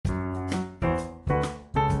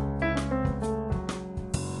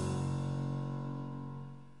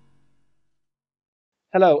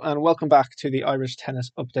Hello, and welcome back to the Irish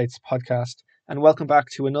Tennis Updates podcast. And welcome back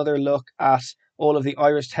to another look at all of the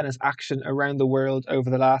Irish tennis action around the world over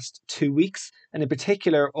the last 2 weeks, and in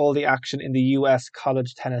particular, all the action in the US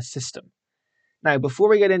college tennis system. Now, before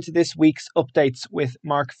we get into this week's updates with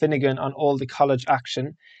Mark Finnegan on all the college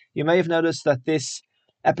action, you may have noticed that this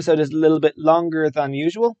episode is a little bit longer than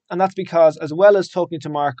usual, and that's because, as well as talking to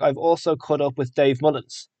Mark, I've also caught up with Dave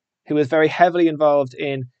Mullins, who is very heavily involved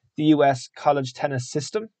in the US college tennis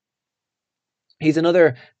system. He's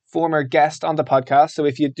another former guest on the podcast, so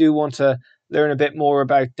if you do want to learn a bit more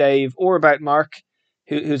about Dave or about Mark,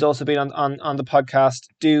 who's also been on the podcast,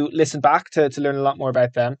 do listen back to learn a lot more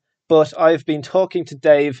about them. But I've been talking to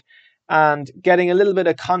Dave and getting a little bit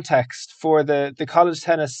of context for the college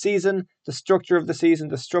tennis season, the structure of the season,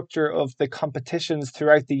 the structure of the competitions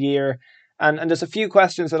throughout the year. And there's a few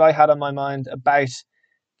questions that I had on my mind about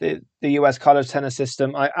the US college tennis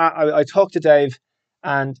system. I talked to Dave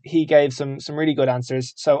and he gave some really good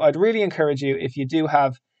answers. So I'd really encourage you, if you do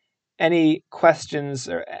have any questions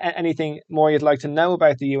or anything more you'd like to know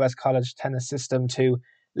about the US college tennis system, to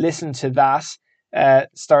listen to that.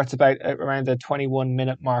 Starts about around the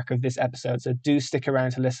 21-minute mark of this episode. So do stick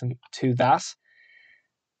around to listen to that.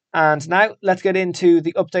 And now let's get into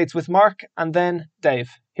the updates with Mark and then Dave.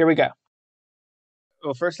 Here we go.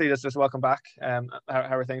 Well, firstly, let's just welcome back. How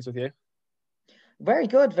are things with you? Very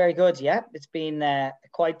good, very good. Yeah, it's been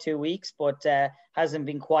quite 2 weeks, but hasn't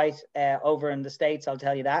been quite over in the States, I'll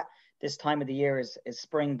tell you that. This time of the year is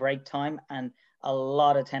spring break time, and a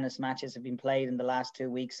lot of tennis matches have been played in the last 2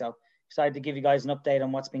 weeks. So excited to give you guys an update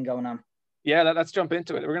on what's been going on. Yeah, let's jump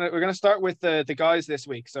into it. We're gonna start with the guys this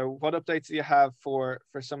week. So what updates do you have for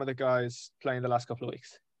some of the guys playing the last couple of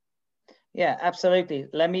weeks? Yeah, absolutely.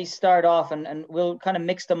 Let me start off and we'll kind of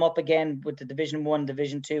mix them up again with the Division 1,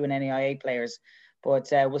 Division 2 and NAIA players. But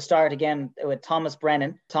we'll start again with Thomas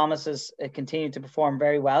Brennan. Thomas has continued to perform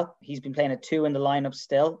very well. He's been playing at 2 in the lineup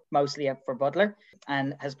still, mostly for Butler,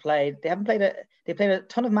 and has played. They played a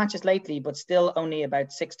ton of matches lately, but still only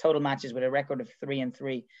about 6 total matches with a record of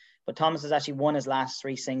 3-3. But Thomas has actually won his last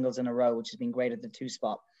 3 singles in a row, which has been great at the 2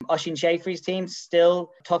 spot. Oisin Schafery's team,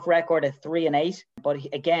 still tough record at 3-8, but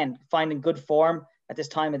again, finding good form at this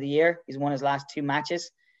time of the year. He's won his last 2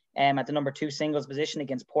 matches at the number 2 singles position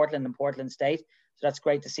against Portland and Portland State. So that's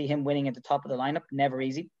great to see him winning at the top of the lineup. Never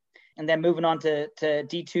easy. And then moving on to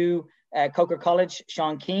D2 Coker College,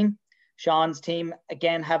 Sean Keane. Sean's team,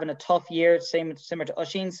 again, having a tough year, similar to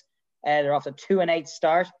Oisin's. They're off a 2-8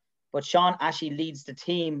 start. But Sean actually leads the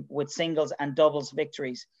team with singles and doubles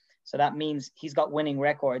victories. So that means he's got winning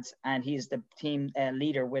records and he's the team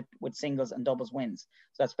leader with singles and doubles wins.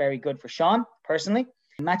 So that's very good for Sean, personally.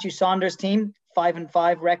 Matthew Saunders' team,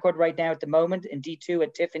 5-5 record right now at the moment in D2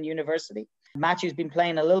 at Tiffin University. Matthew's been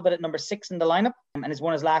playing a little bit at number 6 in the lineup and has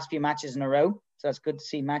won his last few matches in a row. So that's good to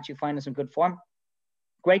see Matthew finding some good form.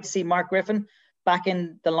 Great to see Mark Griffin back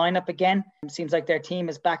in the lineup again. It seems like their team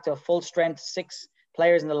is back to a full strength 6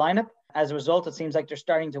 players in the lineup. As a result, it seems like they're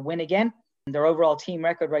starting to win again. And their overall team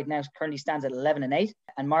record right now currently stands at 11-8.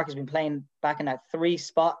 And Mark has been playing back in that 3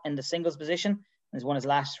 spot in the singles position and has won his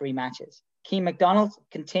last 3 matches. Keane McDonald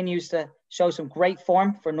continues to show some great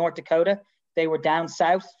form for North Dakota. They were down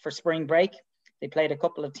south for spring break. They played a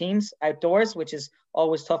couple of teams outdoors, which is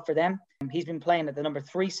always tough for them. He's been playing at the number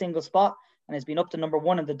 3 single spot and has been up to number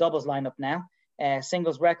 1 in the doubles lineup now.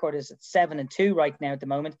 Singles record is at 7-2 right now at the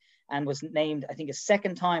moment, and was named, I think, a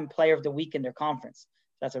 2nd time player of the week in their conference.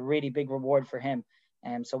 That's a really big reward for him.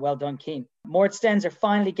 So well done, Keane. Moritz Stens are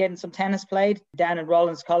finally getting some tennis played down in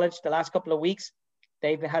Rollins College the last couple of weeks.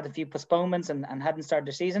 They've had a few postponements and hadn't started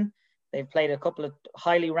their season. They've played a couple of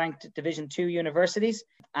highly ranked Division 2 universities,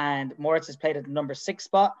 and Moritz has played at the number 6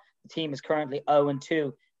 spot. The team is currently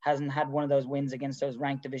 0-2, hasn't had one of those wins against those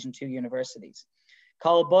ranked Division 2 universities.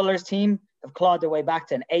 Cole Butler's team have clawed their way back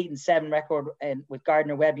to an 8-7 record with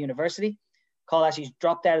Gardner-Webb University. Cole actually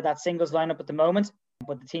dropped out of that singles lineup at the moment,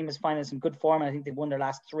 but the team is finding some good form, and I think they've won their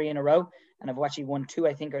last 3 in a row, and have actually won 2,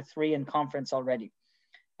 I think, or 3 in conference already.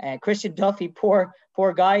 Christian Duffy, poor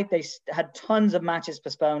guy. They had tons of matches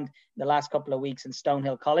postponed in the last couple of weeks in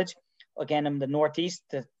Stonehill College. Again, in the Northeast,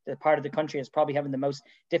 the part of the country is probably having the most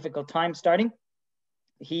difficult time starting.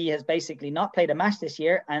 He has basically not played a match this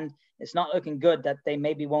year, and it's not looking good that they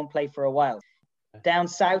maybe won't play for a while. Down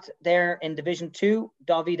south there in Division 2,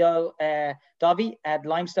 Dovey at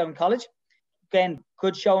Limestone College. Again,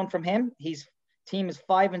 good showing from him. His team is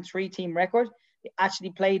 5-3 team record. He actually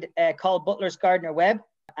played Cole Butler's Gardner-Webb,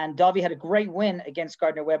 and Dovey had a great win against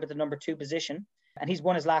Gardner-Webb at the number 2 position. And he's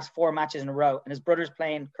won his last 4 matches in a row. And his brother's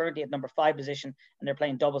playing currently at number 5 position, and they're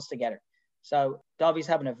playing doubles together. So Dovey's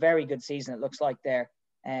having a very good season, it looks like there.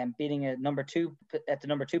 beating a number two at the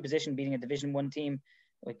number 2 position, beating a Division 1 team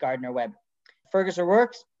with Gardner Webb. Fergus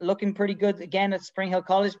O'Rourke's looking pretty good again at Spring Hill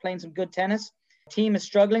College, playing some good tennis. Team is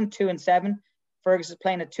struggling, 2-7. Fergus is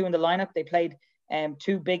playing at 2 in the lineup. They played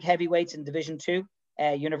 2 big heavyweights in Division 2,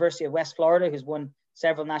 University of West Florida, who's won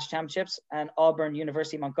several national championships, and Auburn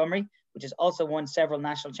University Montgomery, which has also won several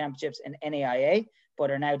national championships in NAIA, but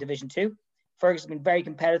are now Division 2. Fergus has been very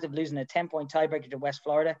competitive, losing a 10-point tiebreaker to West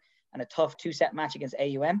Florida and a tough 2-set match against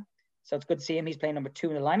AUM. So it's good to see him. He's playing number 2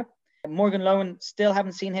 in the lineup. Morgan Lowen, still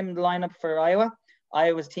haven't seen him in the lineup for Iowa.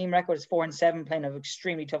 Iowa's team record is 4-7, playing an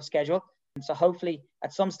extremely tough schedule. So hopefully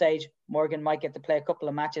at some stage, Morgan might get to play a couple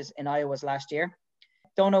of matches in Iowa's last year.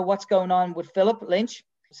 Don't know what's going on with Philip Lynch.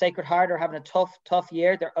 Sacred Heart are having a tough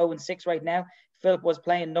year. They're 0-6 right now. Philip was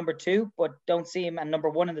playing number 2, but don't see him at number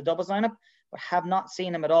 1 in the doubles lineup, but have not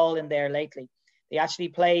seen him at all in there lately. They actually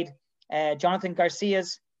played Jonathan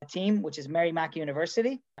Garcia's team, which is Merrimack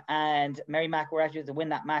University, and Merrimack were actually to win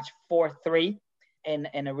that match 4-3 in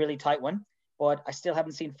a really tight one. But I still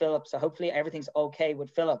haven't seen Philip, so hopefully everything's okay with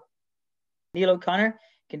Philip. Neil O'Connor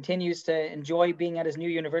continues to enjoy being at his new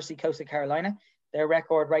university, Coastal Carolina. Their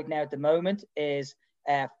record right now at the moment is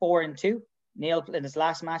 4-2. Neil, in his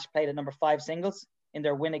last match, played at number 5 singles in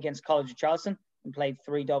their win against College of Charleston and played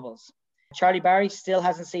 3 doubles. Charlie Barry still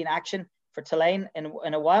hasn't seen action for Tulane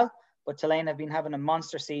in a while, but Tulane have been having a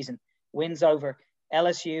monster season. Wins over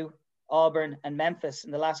LSU, Auburn, and Memphis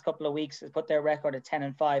in the last couple of weeks has put their record at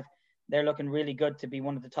 10-5. They're looking really good to be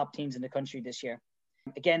one of the top teams in the country this year.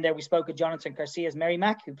 Again, there we spoke of Jonathan Garcia's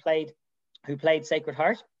Merrimack, who played Sacred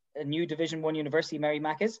Heart, a new Division 1 university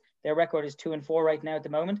Merrimack is. Their record is 2-4 right now at the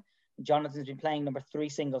moment. Jonathan's been playing number 3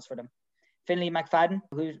 singles for them. Finley McFadden,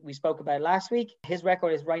 who we spoke about last week, his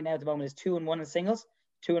record is right now at the moment is 2-1 in singles,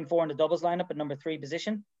 2-4 in the doubles lineup at number 3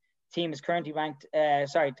 position. Team is currently ranked.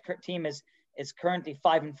 Team is currently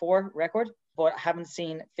 5-4 record, but haven't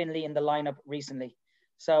seen Finley in the lineup recently.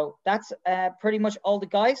 So that's pretty much all the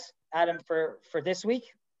guys, Adam, for this week.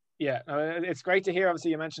 Yeah, it's great to hear.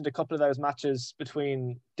 Obviously, you mentioned a couple of those matches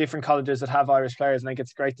between different colleges that have Irish players, and I think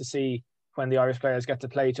it's great to see when the Irish players get to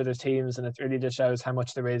play each other's teams, and it really just shows how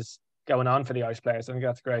much there is going on for the Irish players. I think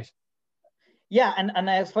that's great. Yeah, and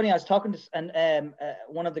it's funny. I was talking to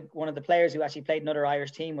one of the players who actually played another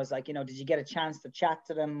Irish team was like, did you get a chance to chat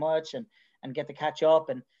to them much and get to catch up?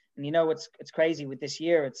 And it's crazy with this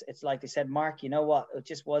year. It's like they said, Mark, you know what?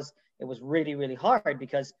 It was really, really hard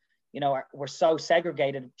because we're so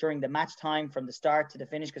segregated during the match time from the start to the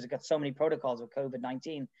finish because it got so many protocols with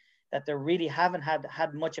COVID-19 that they really haven't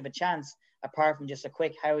had much of a chance apart from just a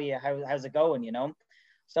quick how's it going,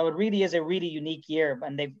 So it really is a really unique year,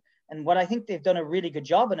 and what I think they've done a really good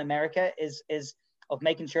job in America is of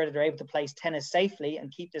making sure that they're able to play tennis safely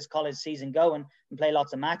and keep this college season going and play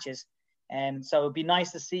lots of matches. And so it'd be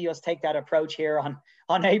nice to see us take that approach here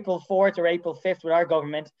on April 4th or April 5th with our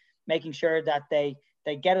government, making sure that they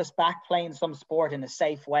get us back playing some sport in a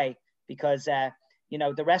safe way because,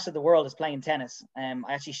 the rest of the world is playing tennis. I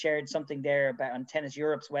actually shared something there about on Tennis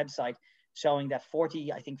Europe's website showing that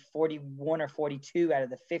 41 or 42 out of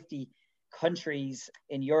the 50 countries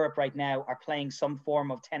in Europe right now are playing some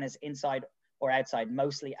form of tennis inside or outside,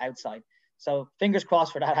 mostly outside. So fingers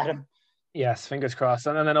crossed for that, Adam. Yes, fingers crossed.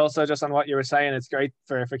 And then also just on what you were saying, it's great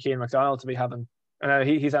for Cian McDonald to be having,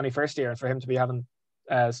 he's only first year, and for him to be having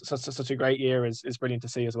such a great year is brilliant to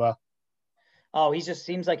see as well. Oh, he just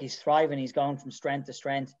seems like he's thriving. He's going from strength to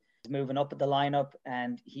strength. He's moving up at the lineup,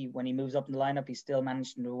 and when he moves up in the lineup, he's still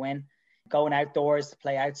managing to win. Going outdoors to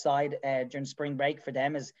play outside during spring break for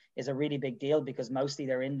them is a really big deal because mostly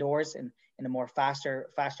they're indoors in a more faster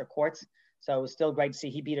courts. So it was still great to see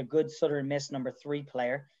he beat a good Southern Miss number 3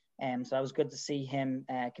 player. So it was good to see him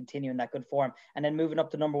continuing that good form. And then moving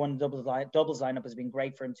up to number 1 doubles lineup has been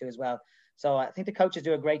great for him too as well. So I think the coaches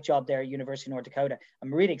do a great job there at University of North Dakota.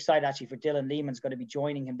 I'm really excited actually for Dylan Lehman's going to be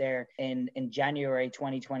joining him there in January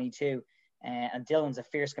 2022. And Dylan's a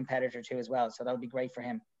fierce competitor too as well. So that'll be great for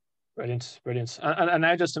him. Brilliant. And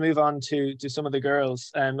now just to move on to some of the girls,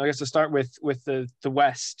 I guess to start with the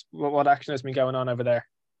West, what action has been going on over there?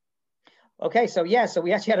 Okay, so we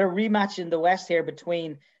actually had a rematch in the West here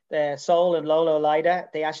between the Seoul and Lolo Lida.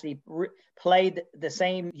 They actually played the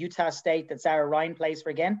same Utah State that Zara Ryan plays for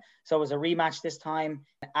again. So it was a rematch this time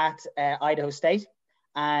at Idaho State.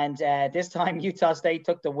 And this time Utah State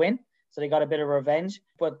took the win. So they got a bit of revenge.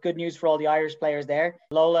 But good news for all the Irish players there.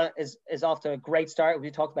 Lola is off to a great start.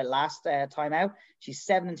 We talked about last time out. She's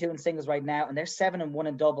 7-2 in singles right now. And they're 7-1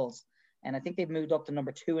 in doubles. And I think they've moved up to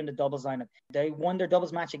number 2 in the doubles lineup. They won their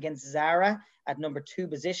doubles match against Zara at number 2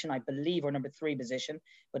 position, I believe, or number 3 position.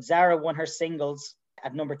 But Zara won her singles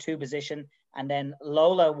at number 2 position And then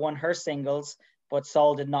Lola won her singles, but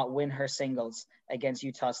Sol did not win her singles against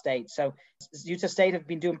Utah State. So Utah State have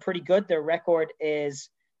been doing pretty good. Their record is,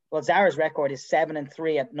 well, Zara's record is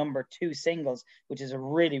 7-3 at number 2 singles, which is a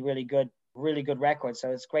really, really good record.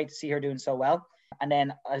 So it's great to see her doing so well. And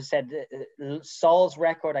then, as I said, Sol's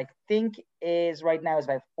record, I think, is right now is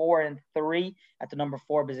about 4-3 at the number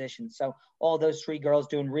 4 position. So all those 3 girls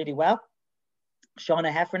doing really well.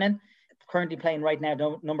 Shauna Heffernan, currently playing right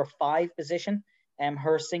now number 5 position.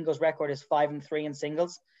 Her singles record is 5-3 in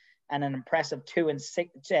singles, and an impressive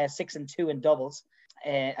 6-2 in doubles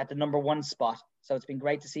at the number 1 spot. So it's been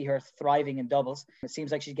great to see her thriving in doubles. It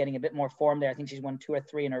seems like she's getting a bit more form there. I think she's won 2 or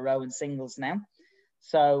 3 in a row in singles now.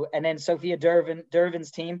 So, and then Sophia Dervin's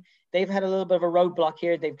team, they've had a little bit of a roadblock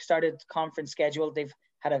here. They've started conference schedule. They've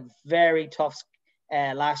had a very tough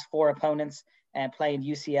last 4 opponents playing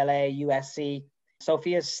UCLA, USC.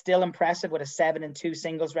 Sophia's still impressive with a 7-2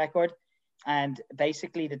 singles record. And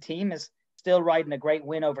basically the team is still riding a great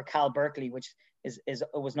win over Cal Berkeley, which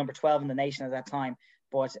was number 12 in the nation at that time.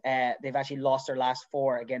 But they've actually lost their last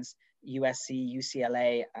 4 against USC,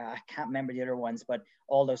 UCLA. I can't remember the other ones, but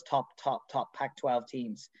all those top Pac-12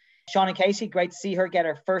 teams. Shauna Casey, great to see her get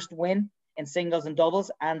her first win in singles and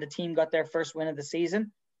doubles, and the team got their first win of the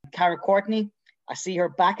season. Cara Courtney, I see her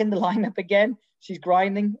back in the lineup again. She's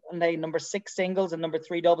grinding on the number 6 singles and number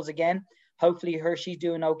 3 doubles again. Hopefully she's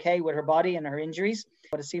doing okay with her body and her injuries,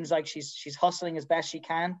 but it seems like she's hustling as best she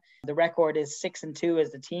can. The record is 6-2 as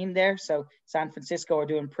the team there. So San Francisco are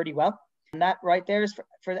doing pretty well. And that right there is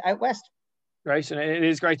for the out West. Right. And it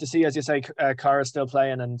is great to see, as you say, Cara's still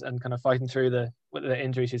playing and kind of fighting through the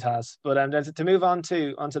injury she has. But then to move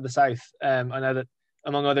onto the South, I know that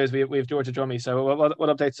among others, we have Georgia Drummy. So what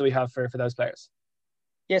updates do we have for those players?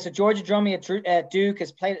 Yeah, so Georgia Drummy at Duke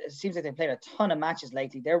has played. It seems like they've played a ton of matches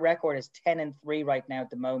lately. Their record is 10-3 right now at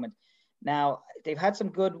the moment. Now they've had some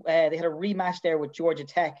good. They had a rematch there with Georgia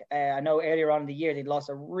Tech. I know earlier on in the year they lost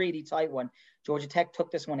a really tight one. Georgia Tech took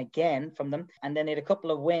this one again from them, and then they had a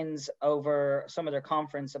couple of wins over some of their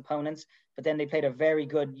conference opponents. But then they played a very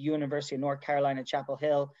good University of North Carolina Chapel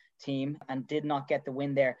Hill team and did not get the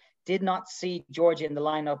win there. Did not see Georgia in the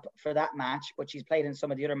lineup for that match, but she's played in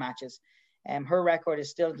some of the other matches. Her record is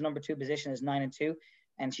still the number 2 position, is 9-2,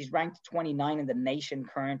 and she's ranked 29 in the nation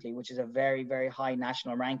currently, which is a very, very high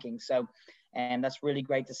national ranking. So, and that's really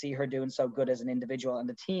great to see her doing so good as an individual. And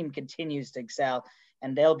the team continues to excel,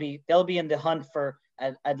 and they'll be in the hunt for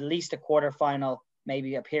at least a quarterfinal,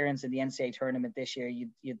 maybe appearance in the NCAA tournament this year.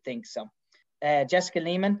 You'd think so. Jessica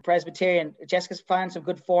Lehman, Presbyterian. Jessica's found some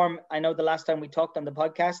good form. I know the last time we talked on the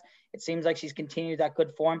podcast, it seems like she's continued that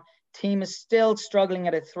good form. Team is still struggling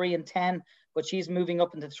at a 3-10, but she's moving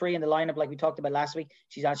up into 3 in the lineup like we talked about last week.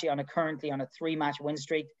 She's actually currently on a 3-match win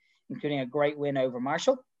streak, including a great win over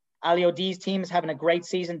Marshall. Ali O'Dee's team is having a great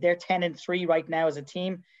season. They're 10-3 right now as a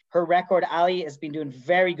team. Her record, Ali, has been doing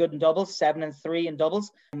very good in doubles, 7-3 in doubles,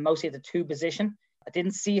 mostly at the 2 position. I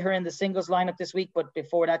didn't see her in the singles lineup this week, but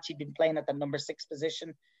before that, she'd been playing at the number 6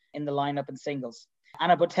 position in the lineup in singles.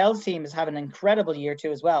 Anna Botel's team is having an incredible year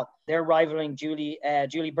too as well. They're rivaling Julie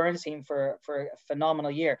Burns' team for a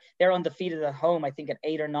phenomenal year. They're undefeated at home, I think at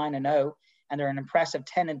 8 or 9-0, and they're an impressive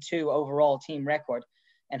 10-2 overall team record.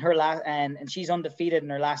 And and she's undefeated in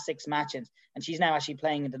her last 6 matches, and she's now actually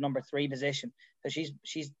playing in the number 3 position. So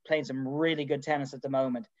she's playing some really good tennis at the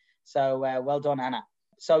moment. So well done, Anna.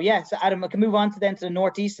 So so Adam, I can move on to the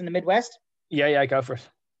Northeast and the Midwest. Yeah, go for it.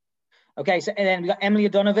 Okay, so and then we got Emily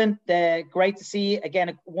O'Donovan. Great to see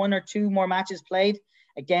again 1 or 2 more matches played.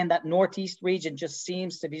 Again, that Northeast region just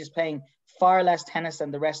seems to be just playing far less tennis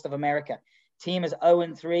than the rest of America. Team is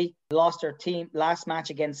 0-3. Lost her team last match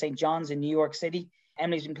against St. John's in New York City.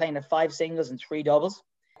 Emily's been playing at 5 singles and 3 doubles.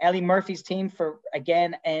 Ellie Murphy's team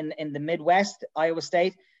in the Midwest, Iowa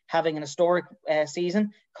State, having an historic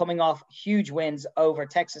season, coming off huge wins over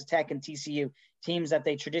Texas Tech and TCU, teams that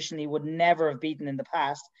they traditionally would never have beaten in the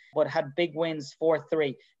past, but had big wins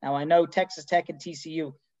 4-3. Now, I know Texas Tech and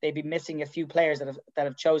TCU, they'd be missing a few players that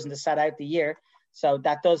have chosen to sit out the year. So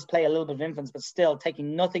that does play a little bit of influence, but still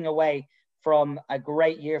taking nothing away from a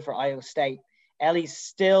great year for Iowa State. Ellie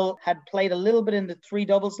still had played a little bit in the 3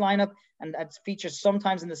 doubles lineup and had featured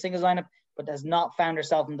sometimes in the singles lineup, but has not found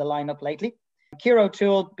herself in the lineup lately. Kira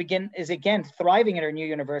O'Toole is again thriving at her new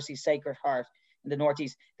university, Sacred Heart, in the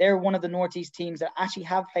Northeast. They're one of the Northeast teams that actually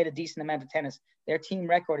have played a decent amount of tennis. Their team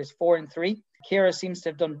record is 4-3. Kira seems to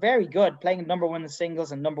have done very good, playing number 1 in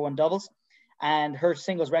singles and number 1 doubles. And her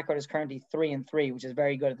singles record is currently 3-3, which is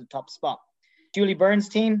very good at the top spot. Julie Burns'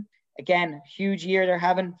 team, again, huge year they're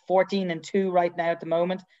having, 14-2 right now at the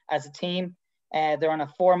moment as a team. They're on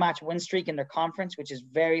a 4-match win streak in their conference, which is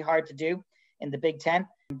very hard to do. in the Big Ten.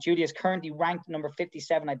 Julia is currently ranked number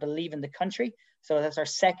 57, I believe, in the country. So that's our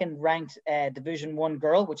second ranked Division 1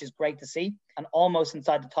 girl, which is great to see, and almost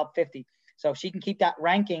inside the top 50. So if she can keep that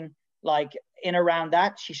ranking like in around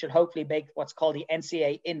that, she should hopefully make what's called the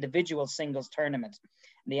NCAA individual singles tournament.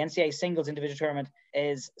 And the NCAA singles individual tournament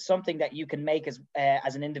is something that you can make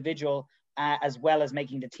as an individual as well as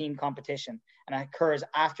making the team competition. And it occurs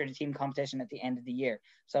after the team competition at the end of the year.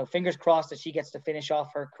 So fingers crossed that she gets to finish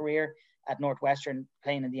off her career at Northwestern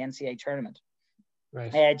playing in the NCAA tournament.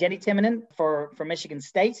 Right. Jenny Timonen for Michigan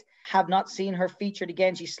State. Have not seen her featured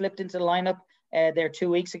again. She slipped into the lineup there 2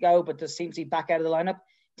 weeks ago, but just seems to be back out of the lineup.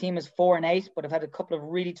 Team is 4-8, but have had a couple of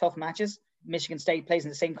really tough matches. Michigan State plays in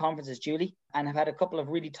the same conference as Julie and have had a couple of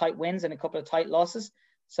really tight wins and a couple of tight losses.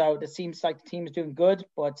 So it seems like the team is doing good,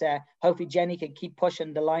 but hopefully Jenny can keep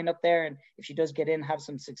pushing the lineup there. And if she does get in, have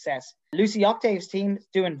some success. Lucy Octave's team is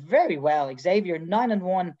doing very well. Xavier,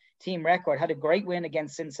 9-1 team record, had a great win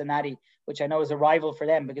against Cincinnati, which I know is a rival for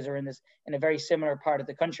them because they're in a very similar part of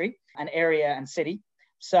the country and area and city.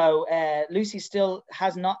 So Lucy still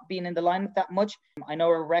has not been in the lineup that much. I know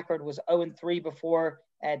her record was 0-3 before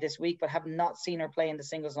this week, but have not seen her play in the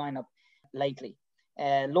singles lineup lately.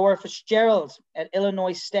 Laura Fitzgerald at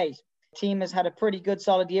Illinois State. Team has had a pretty good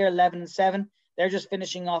solid year, 11-7. They're just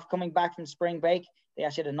finishing off, coming back from spring break. They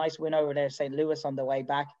actually had a nice win over there, St. Louis, on the way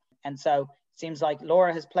back. And so it seems like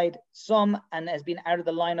Laura has played some and has been out of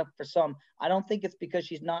the lineup for some. I don't think it's because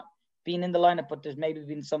she's not been in the lineup, but there's maybe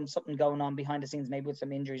been something going on behind the scenes, maybe with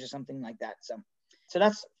some injuries or something like that. So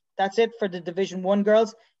that's it for the Division 1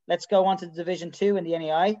 girls. Let's go on to the Division 2 in the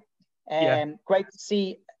NEI. Great to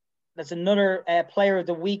see. That's another player of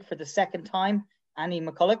the week for the second time, Annie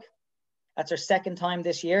McCulloch. That's her second time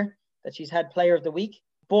this year that she's had player of the week.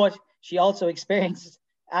 But she also experienced,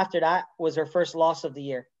 after that, was her first loss of the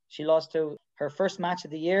year. She lost to her first match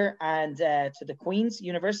of the year and to the Queen's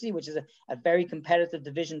University, which is a very competitive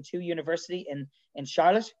Division 2 university in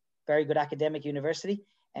Charlotte, very good academic university.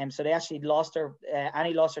 So they actually lost her,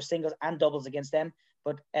 Annie lost her singles and doubles against them,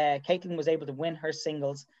 but Caitlin was able to win her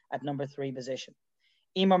singles at number 3 position.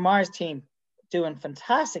 Emer Mars team doing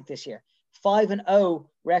fantastic this year. 5-0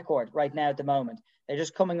 record right now at the moment. They're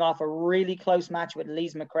just coming off a really close match with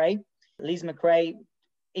Lise McRae. Lise McRae,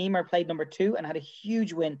 Emer played number 2 and had a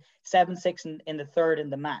huge win, 7-6 in the third in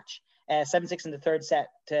the match. 7-6 in the third set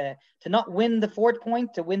to not win the fourth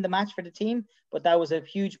point, to win the match for the team, but that was a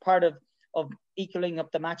huge part of equaling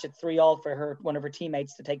up the match at 3-all for one of her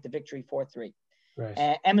teammates to take the victory 4-3.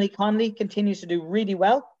 Right. Emily Connolly continues to do really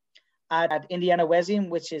well at Indiana Wesleyan,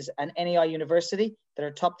 which is an NEI university that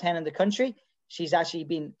are top 10 in the country. She's actually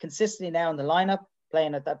been consistently now in the lineup,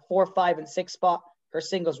 playing at that 4, 5, and 6 spot. Her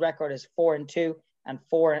singles record is 4-2 and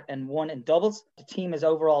 4-1 in doubles. The team is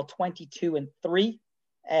overall 22-3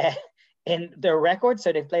 in their record,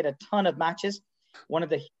 so they've played a ton of matches. One of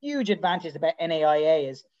the huge advantages about NAIA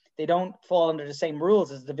is they don't fall under the same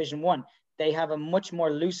rules as Division 1. They have a much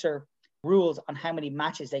more looser rules on how many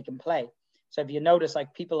matches they can play. So if you notice,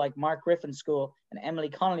 like people like Mark Griffin's school and Emily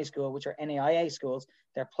Connolly school, which are NAIA schools,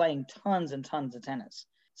 they're playing tons and tons of tennis.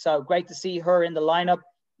 So great to see her in the lineup,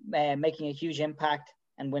 making a huge impact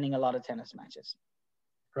and winning a lot of tennis matches.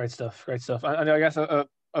 Great stuff. Great stuff. And I guess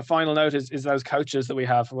a final note is those coaches that we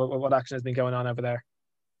have. What action has been going on over there?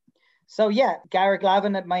 So yeah, Garrick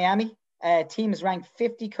Lavin at Miami. Team is ranked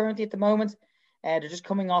 50 currently at the moment. They're just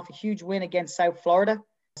coming off a huge win against South Florida.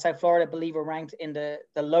 South Florida, I believe, are ranked in the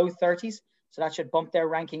low 30s. So that should bump their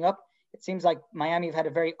ranking up. It seems like Miami have had a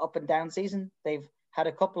very up and down season. They've had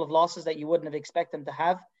a couple of losses that you wouldn't have expected them to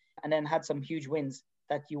have, and then had some huge wins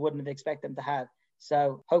that you wouldn't have expected them to have.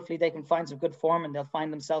 So hopefully they can find some good form and they'll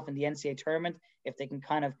find themselves in the NCAA tournament if they can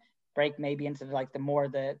kind of break maybe into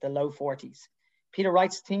the low 40s. Peter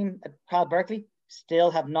Wright's team at Cal Berkeley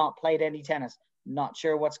still have not played any tennis. Not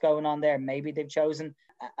sure what's going on there. Maybe they've chosen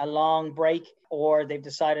a long break or they've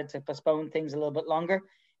decided to postpone things a little bit longer.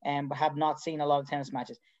 But have not seen a lot of tennis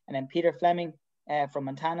matches. And then Peter Fleming from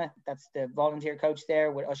Montana, that's the volunteer coach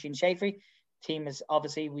there with Oisin Shafrey. Team is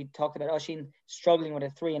obviously, we talked about Oisin struggling with a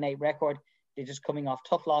 3-8 record. They're just coming off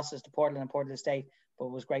tough losses to Portland and Portland State, but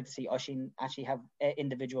it was great to see Oisin actually have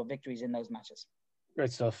individual victories in those matches.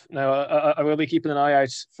 Great stuff. Now, I will be keeping an eye out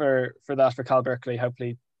for that for Cal Berkeley,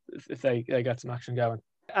 hopefully, if they get some action going.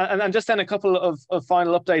 And just then a couple of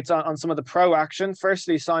final updates on some of the pro action.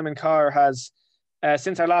 Firstly, Simon Carr has...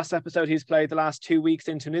 since our last episode, he's played the last 2 weeks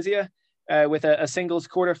in Tunisia with a singles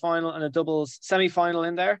quarterfinal and a doubles semi-final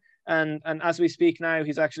in there. And as we speak now,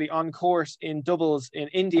 he's actually on course in doubles in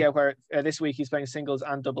India, where this week he's playing singles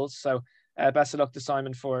and doubles. So best of luck to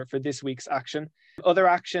Simon for this week's action. Other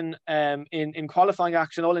action in qualifying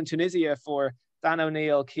action, all in Tunisia for Dan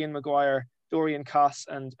O'Neill, Cian Maguire, Dorian Koss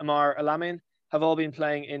and Amar Alamin have all been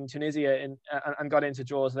playing in Tunisia and got into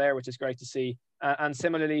draws there, which is great to see. And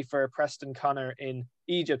similarly for Preston Connor in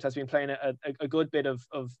Egypt, has been playing a good bit of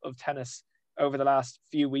tennis over the last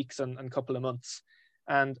few weeks and couple of months.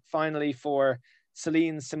 And finally for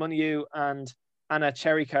Celine Simoniou and Anna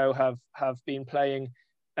Cheriko have been playing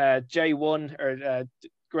J1 or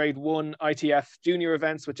grade 1 ITF junior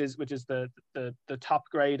events, which is the top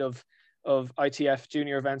grade of ITF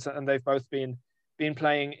junior events, and they've both been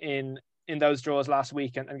playing in those draws last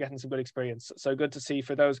week and getting some good experience. So good to see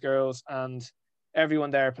for those girls and everyone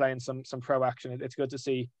there playing some pro action. It's good to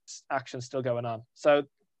see action still going on. So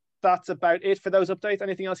that's about it for those updates.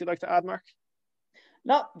 Anything else you'd like to add, Mark?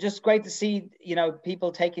 No, just great to see,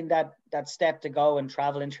 people taking that step to go and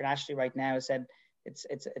travel internationally right now. I said it's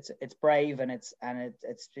brave and it's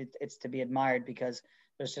to be admired because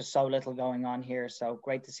there's just so little going on here. So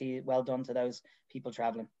great to see. Well done to those people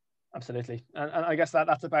traveling. Absolutely. And I guess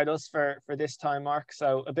that's about us for this time, Mark.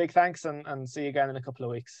 So a big thanks and see you again in a couple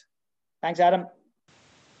of weeks. Thanks, Adam.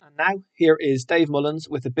 And now here is Dave Mullins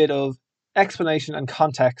with a bit of explanation and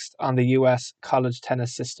context on the US college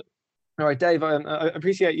tennis system. All right, Dave, I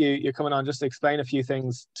appreciate you coming on just to explain a few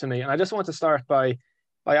things to me. And I just want to start by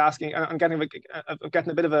asking, I'm getting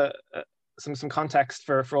a bit of some context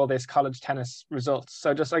for all this college tennis results.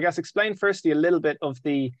 So just, I guess, explain firstly a little bit of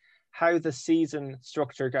how the season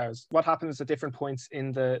structure goes. What happens at different points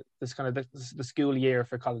in the school year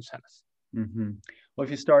for college tennis? Mm-hmm. Well,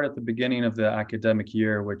 if you start at the beginning of the academic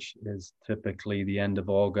year, which is typically the end of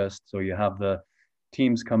August, so you have the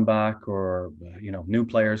teams come back or new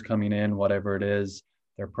players coming in, whatever it is,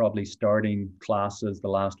 they're probably starting classes the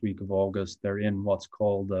last week of August. They're in what's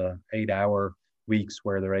called the 8-hour weeks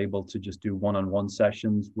where they're able to just do one-on-one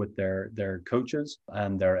sessions with their coaches,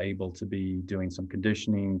 and they're able to be doing some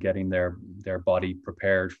conditioning, getting their body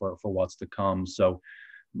prepared for what's to come. So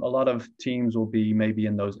a lot of teams will be maybe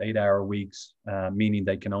in those 8-hour weeks, meaning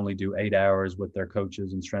they can only do 8 hours with their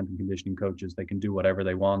coaches and strength and conditioning coaches. They can do whatever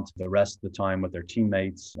they want the rest of the time with their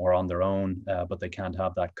teammates or on their own, but they can't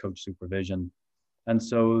have that coach supervision. And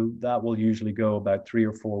so that will usually go about 3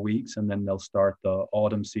 or 4 weeks, and then they'll start the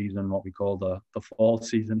autumn season, what we call the fall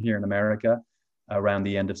season here in America, around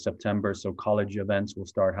the end of September. So college events will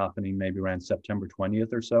start happening maybe around September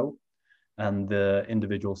 20th or so. And the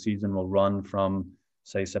individual season will run from,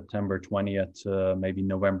 say, September 20th to maybe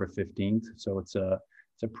November 15th. So it's a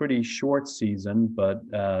pretty short season, but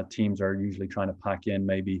teams are usually trying to pack in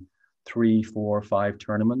maybe 3, 4, 5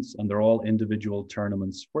 tournaments, and they're all individual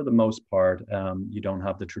tournaments for the most part. You don't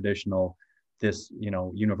have the traditional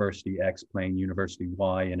University X playing University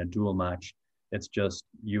Y in a dual match. It's just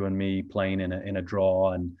you and me playing in a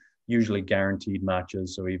draw, and usually guaranteed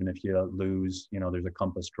matches. So even if you lose, there's a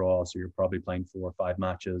compass draw, so you're probably playing 4 or 5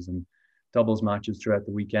 matches and doubles matches throughout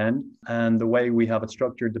the weekend. And the way we have it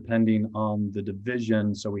structured, depending on the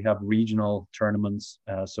division, so we have regional tournaments,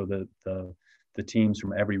 so the teams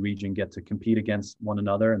from every region get to compete against one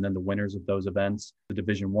another, and then the winners of those events, the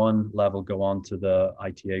Division 1 level, go on to the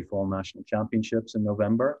ITA Fall National Championships in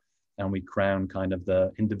November, and we crown kind of the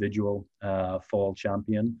individual fall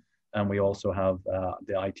champion. And we also have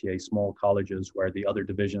the ITA Small Colleges, where the other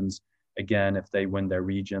divisions, again, if they win their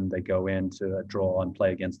region, they go into a draw and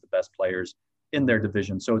play against the best players in their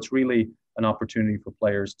division. So it's really an opportunity for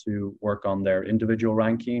players to work on their individual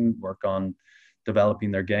ranking, work on developing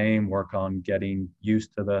their game, work on getting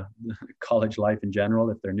used to the college life in general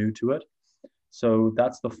if they're new to it. So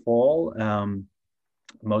that's the fall.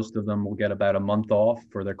 Most of them will get about a month off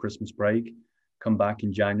for their Christmas break, come back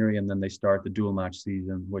in January, and then they start the dual match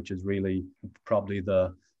season, which is really probably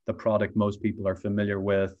the product most people are familiar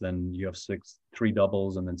with. And you have 3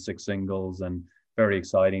 doubles and then 6 singles, and very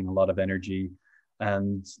exciting, a lot of energy.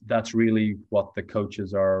 And that's really what the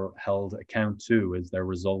coaches are held account to, is their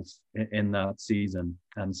results in that season.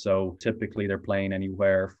 And so typically they're playing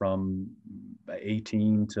anywhere from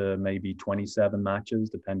 18 to maybe 27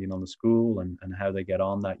 matches, depending on the school and how they get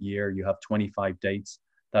on that year. You have 25 dates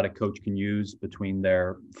that a coach can use between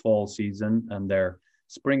their fall season and their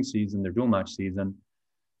spring season, their dual match season.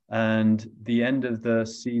 And the end of the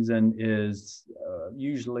season is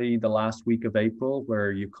usually the last week of April,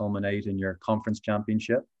 where you culminate in your conference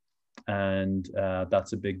championship. And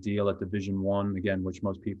that's a big deal at Division 1, again, which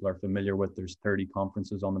most people are familiar with. There's 30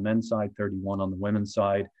 conferences on the men's side, 31 on the women's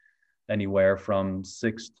side, anywhere from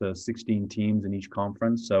 6 to 16 teams in each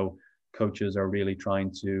conference. So coaches are really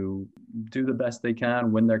trying to do the best they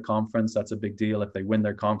can, win their conference. That's a big deal. If they win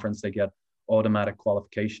their conference, they get automatic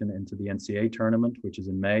qualification into the NCAA tournament, which is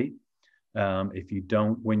in May. If you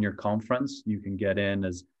don't win your conference, you can get in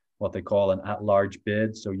as what they call an at-large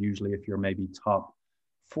bid. So usually if you're maybe top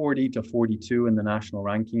 40 to 42 in the national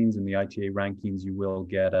rankings and the ITA rankings, you will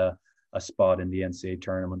get a spot in the NCAA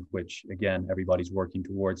tournament, which again, everybody's working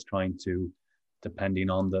towards trying to, depending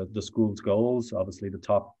on the school's goals. Obviously the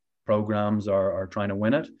top programs are trying to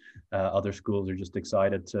win it. Other schools are just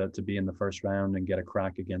excited to be in the first round and get a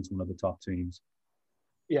crack against one of the top teams.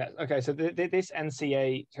 Yeah. Okay. So this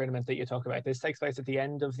NCAA tournament that you talk about, this takes place at the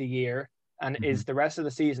end of the year, and is the rest of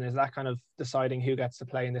the season, is that kind of deciding who gets to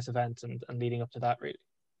play in this event and leading up to that, really?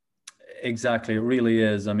 Exactly. It really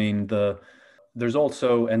is. I mean, there's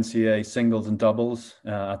also NCAA singles and doubles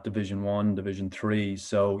at Division 1, Division 3.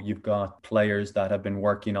 So you've got players that have been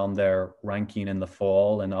working on their ranking in the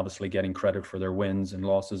fall and obviously getting credit for their wins and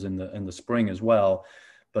losses in the spring as well.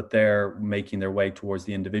 But they're making their way towards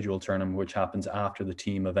the individual tournament, which happens after the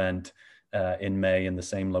team event in May in the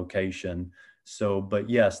same location. So, but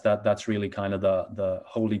yes, that's really kind of the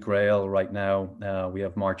holy grail right now. We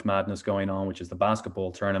have March Madness going on, which is the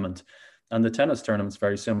basketball tournament. And the tennis tournament's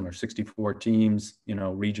very similar, 64 teams,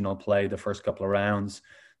 regional play the first couple of rounds.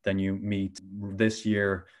 Then you meet this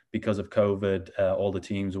year, because of COVID, all the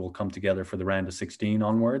teams will come together for the round of 16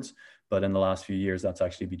 onwards. But in the last few years, that's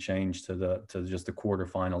actually been changed to just the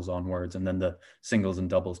quarterfinals onwards, and then the singles and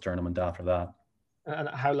doubles tournament after that. And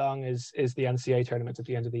how long is the NCAA tournament at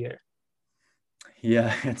the end of the year?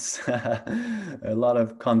 Yeah, it's a lot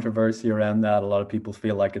of controversy around that. A lot of people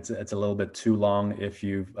feel like it's a little bit too long. If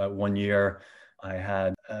you've 1 year, I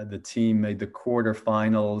had the team made the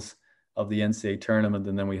quarterfinals of the NCAA tournament,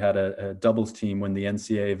 and then we had a doubles team win the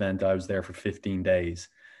NCAA event. I was there for 15 days.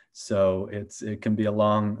 So it can be a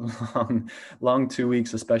long 2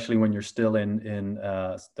 weeks, especially when you're still in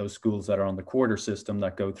those schools that are on the quarter system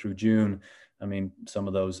that go through June. I mean, some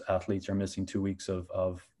of those athletes are missing 2 weeks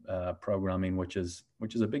of programming, which is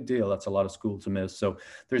a big deal. That's a lot of school to miss. So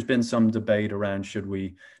there's been some debate around, should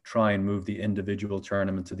we try and move the individual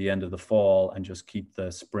tournament to the end of the fall and just keep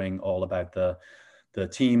the spring all about the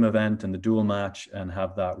team event and the dual match, and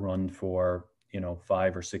have that run for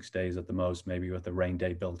 5 or 6 days at the most, maybe with a rain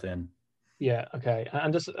day built in. Yeah. Okay.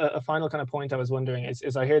 And just a final kind of point I was wondering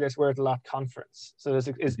is I hear this word a lot, conference. So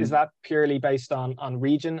is that purely based on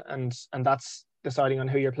region, and that's deciding on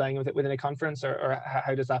who you're playing with it within a conference, or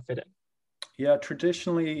how does that fit in? Yeah,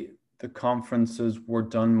 traditionally the conferences were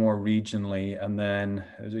done more regionally, and then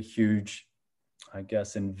there's a huge, I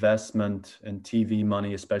guess, investment in TV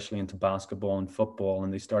money, especially into basketball and football,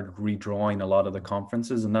 and they started redrawing a lot of the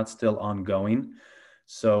conferences, and that's still ongoing.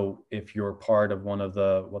 So if you're part of one of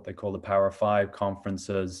what they call the Power 5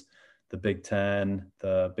 conferences, the Big 10,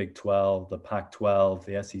 the Big 12, the Pac-12,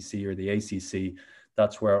 the SEC or the ACC,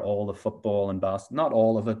 that's where all the football and basketball, not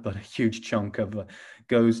all of it, but a huge chunk of it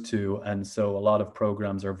goes to. And so a lot of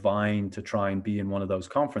programs are vying to try and be in one of those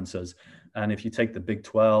conferences. And if you take the Big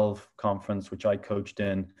 12 conference, which I coached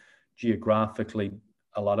in, geographically,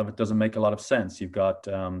 a lot of it doesn't make a lot of sense. You've got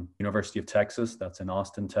University of Texas, that's in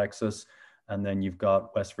Austin, Texas. And then you've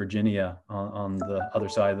got West Virginia on the other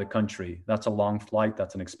side of the country. That's a long flight.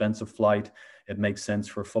 That's an expensive flight. It makes sense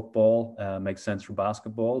for football, makes sense for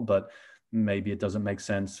basketball, but maybe it doesn't make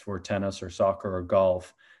sense for tennis or soccer or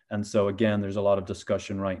golf. And so again, there's a lot of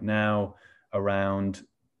discussion right now around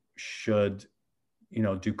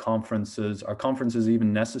are conferences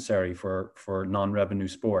even necessary for non-revenue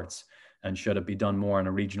sports? And should it be done more on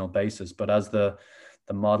a regional basis? But as the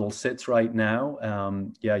model sits right now,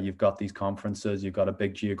 you've got these conferences, you've got a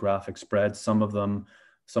big geographic spread. Some of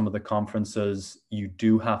the conferences, you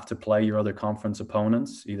do have to play your other conference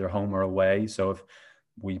opponents, either home or away. So if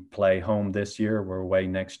we play home this year, we're away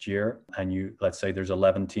next year. And let's say there's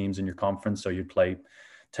 11 teams in your conference. So you'd play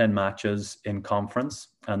 10 matches in conference,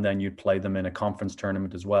 and then you'd play them in a conference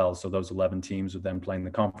tournament as well. So those 11 teams would then play in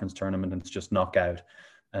the conference tournament, and it's just knockout.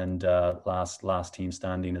 And last team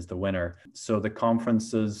standing is the winner. So the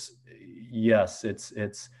conferences, yes, it's,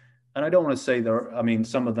 and I don't want to say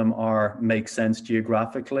some of them make sense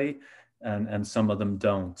geographically, and some of them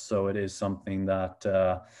don't. So it is something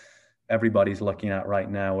that everybody's looking at right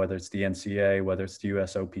now, whether it's the NCAA, whether it's the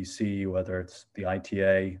USOPC, whether it's the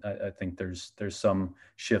ITA. I think there's some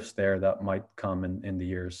shifts there that might come in the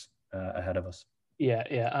years ahead of us. Yeah.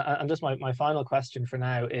 And just my final question for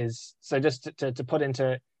now is, so just to put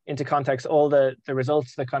into context all the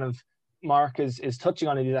results that kind of Mark is touching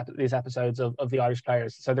on in these episodes of the Irish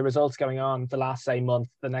players. So the results going on the last, say, month,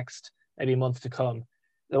 the next maybe month to come.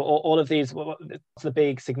 all of these, what's the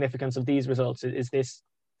big significance of these results? Is this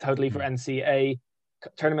totally for NCAA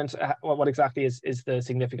tournament? What exactly is the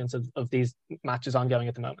significance of these matches ongoing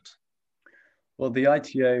at the moment? Well, the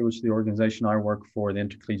ITA, which is the organization I work for, the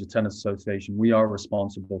Intercollegiate Tennis Association, we are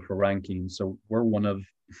responsible for rankings. So we're one of,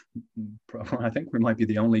 I think we might be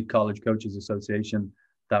the only college coaches association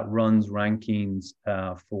that runs rankings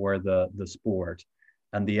for the sport.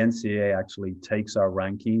 And the NCAA actually takes our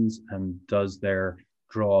rankings and does their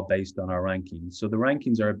draw based on our rankings. So the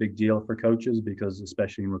rankings are a big deal for coaches because,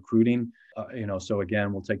 especially in recruiting, so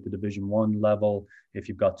again, we'll take the Division I level. If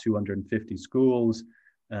you've got 250 schools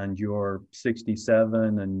and you're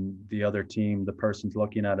 67 and the other team, the person's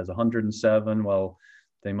looking at is 107, well,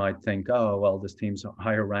 they might think, oh, well, this team's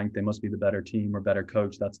higher ranked, they must be the better team or better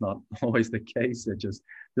coach. That's not always the case. It just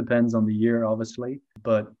depends on the year, obviously.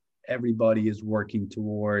 But everybody is working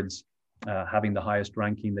towards having the highest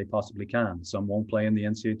ranking they possibly can. Some won't play in the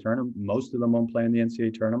NCAA tournament. Most of them won't play in the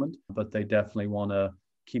NCAA tournament, but they definitely want to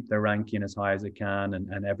keep their ranking as high as it can.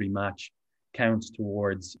 And every match counts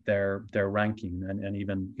towards their ranking. And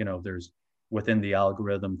even, there's within the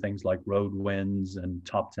algorithm, things like road wins and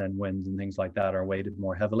top 10 wins and things like that are weighted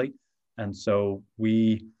more heavily. And so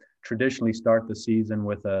we traditionally start the season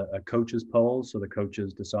with a coaches poll. So the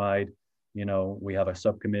coaches decide, we have a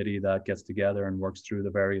subcommittee that gets together and works through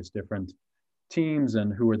the various different teams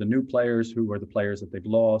and who are the new players, who are the players that they've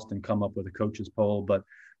lost, and come up with a coaches poll. But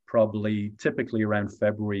typically around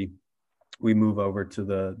February, we move over to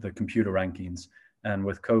the computer rankings. And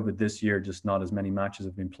with COVID this year, just not as many matches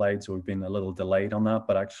have been played. So we've been a little delayed on that.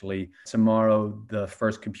 But actually tomorrow, the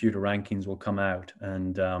first computer rankings will come out.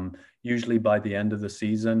 And usually by the end of the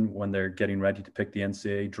season, when they're getting ready to pick the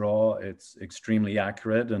NCAA draw, it's extremely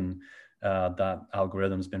accurate. And that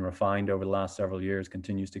algorithm has been refined over the last several years,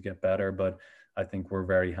 continues to get better. But I think we're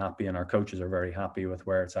very happy and our coaches are very happy with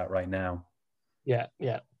where it's at right now. Yeah.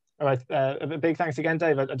 All right. A big thanks again,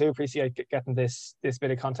 Dave. I do appreciate getting this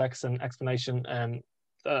bit of context and explanation.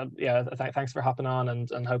 Thanks for hopping on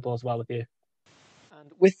and hope all's well with you.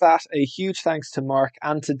 And with that, a huge thanks to Mark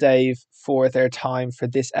and to Dave for their time for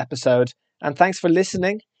this episode. And thanks for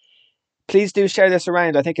listening. Please do share this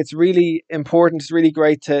around. I think it's really important. It's really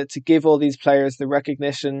great to give all these players the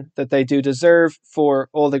recognition that they do deserve for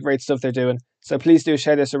all the great stuff they're doing. So please do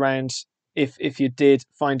share this around if you did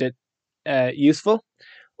find it useful.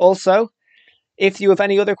 Also, if you have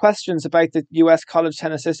any other questions about the US college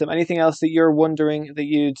tennis system, anything else that you're wondering that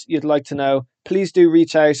you'd like to know, please do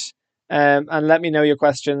reach out and let me know your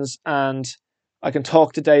questions, and I can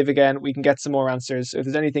talk to Dave again. We can get some more answers. If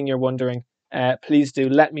there's anything you're wondering, please do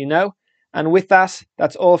let me know. And with that,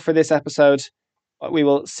 that's all for this episode. We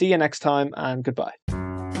will see you next time, and goodbye.